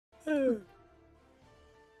Where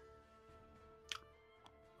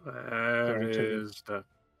is the...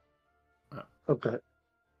 Okay.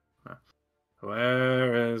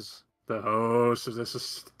 Where is the host of this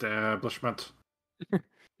establishment?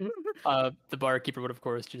 The barkeeper would, of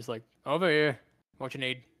course, just like, over here. What you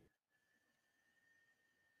need?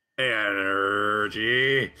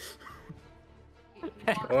 Energy.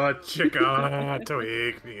 What you got to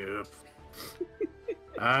wake me up?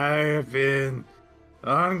 I've been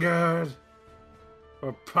on guard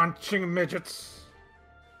or punching midgets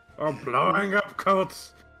or blowing up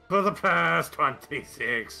coats for the past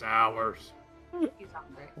 26 hours. He's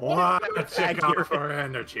hungry. What you got for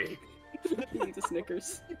energy? He needs a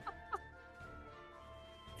Snickers.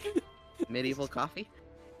 Medieval coffee?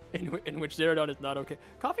 In which Zerodon is not okay.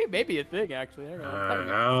 Coffee may be a thing, actually. I don't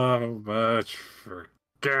know. How much for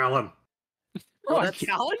gallon? Oh, a that's-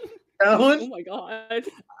 gallon? Oh my god.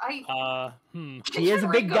 He is a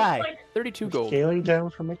big guy. 32 gold. Scaling down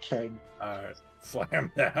from a keg. Alright,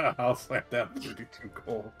 slam down. I'll slam down 32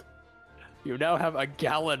 gold. You now have a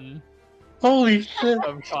gallon Holy shit!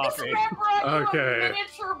 of coffee. Okay. A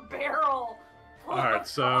miniature barrel. full Alright, of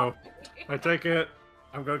so coffee. I take it.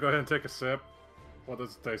 I'm gonna go ahead and take a sip. What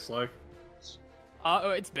does it taste like? Oh,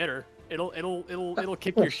 it's bitter. It'll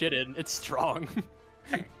kick your shit in. It's strong.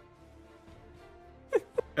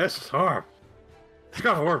 It's horrible. It's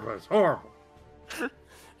got a word, but it's horrible.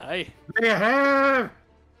 Hey, Do you have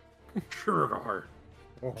sugar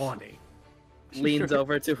or honey? Leans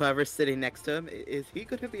over to whoever's sitting next to him. Is he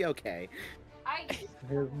gonna be okay? I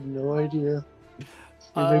I have no idea.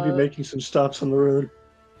 We may be making some stops on the road.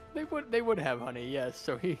 they would have honey, yes.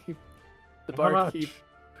 So the How much? barkeep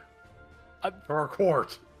For a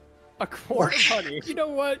quart. a quart of honey. You know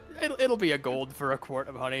what? It'll be a gold for a quart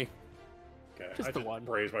of honey. Okay, Just I the just one.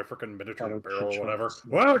 raise my freaking miniature Gotta barrel pitch or whatever. off.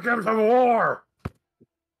 Welcome to war!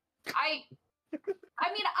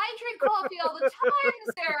 I mean, I drink coffee all the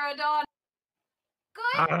time, Zerodon.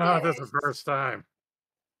 I don't know if this Goodness. is the first time.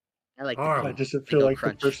 I like Horrible. I the just feel like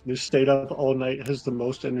crunch. the person who stayed up all night has the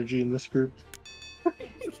most energy in this group.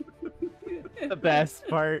 The best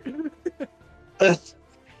part. It's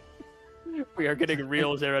We are getting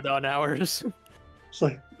real Zerodon hours.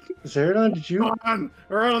 like, Zerodon, did you? Come on,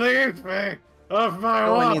 relieve me of my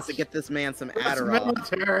Everyone loss. needs to get this man some It's Adderall.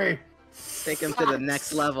 military. Take him to the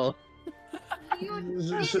next level. You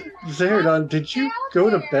Z- didn't Zerodon, did you down go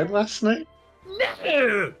to there. bed last night?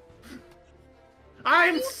 No!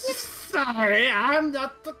 I'm sorry, I'm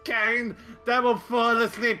not the kind that will fall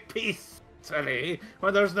asleep peacefully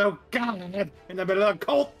when there's no god in the middle of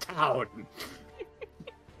Colt Town.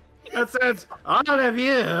 And since all of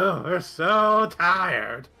you are so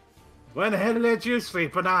tired, went ahead and let you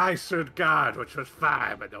sleep when I stood guard, which was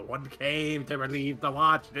fine, but no one came to relieve the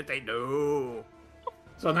watch, did they? No.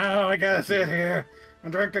 So now I gotta sit here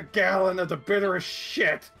and drink a gallon of the bitterest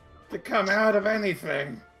shit to come out of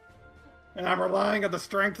anything. And I'm relying on the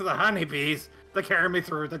strength of the honeybees to carry me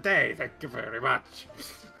through the day. Thank you very much.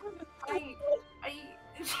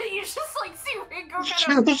 you just like see Ringo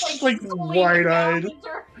kind of Just, like, slink wide-eyed.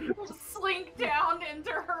 down slink down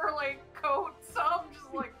into her like coat. So I'm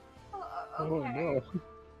just like, okay.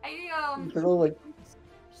 They're all like,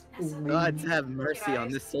 God have mercy on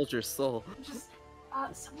this soldier's soul. Just,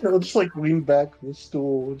 they'll just like lean back on the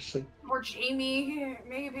stool, just like, or Jamie,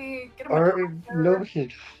 maybe get him a alright, doctor.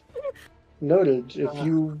 noted. If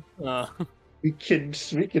you, we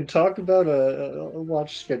can talk about a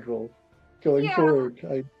watch schedule going Yeah. forward.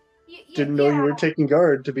 I didn't know you were taking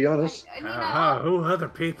guard, to be honest. I mean, Who other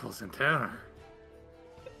people's in town?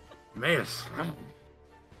 Made a slime.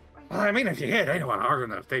 Well, I mean, if you hit anyone hard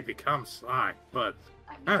enough, they become slime. But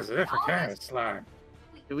that's a different kind of slime.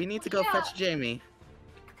 Do we need to go fetch Jamie?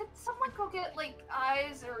 Could someone go get like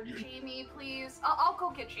Eyes or Jamie, please? I'll go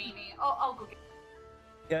get Jamie. I'll go get.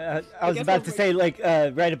 Yeah, I was guess about I'll to wait. say, like,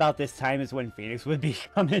 right about this time is when Phoenix would be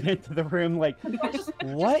coming into the room, like,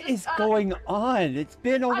 what is going on? It's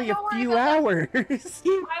been only a don't worry few about hours.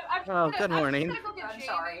 Oh, good morning. I'm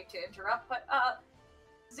sorry to interrupt, but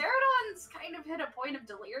Zerodon's kind of hit a point of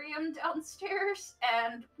delirium downstairs,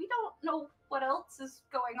 and we don't know what else is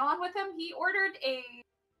going on with him. He ordered a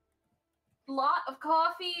lot of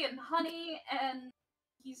coffee and honey, and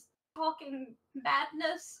he's talking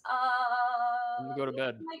madness. Go to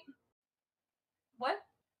bed. What?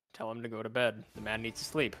 Tell him to go to bed. The man needs to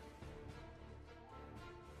sleep.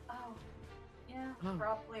 Oh, yeah,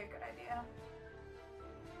 probably a good idea.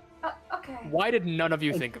 Okay. Why did none of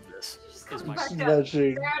you think of this? Just Is come my back down.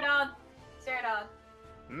 Nudging. Zerodon.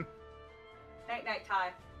 Hmm? Night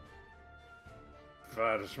time.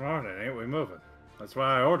 This morning, ain't we moving? That's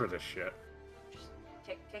why I ordered this shit.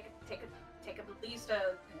 take at least a,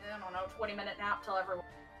 I don't know, 20-minute nap till everyone.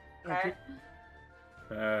 Okay.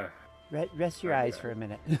 Rest your eyes for a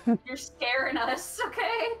minute. You're scaring us,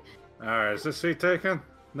 okay? Alright, is this seat taken?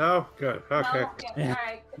 No? Good. Okay. No? Yeah,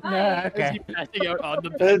 alright. Good No, night. As okay. you passing out on the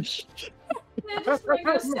bench. Yeah, just like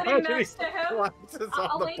go sitting next to him. Glasses I'll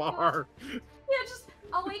on the wake you up. bar. Yeah,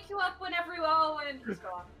 I'll wake you up whenever you and he's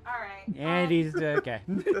gone. Alright. And he's okay.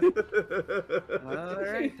 All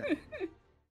right. Then.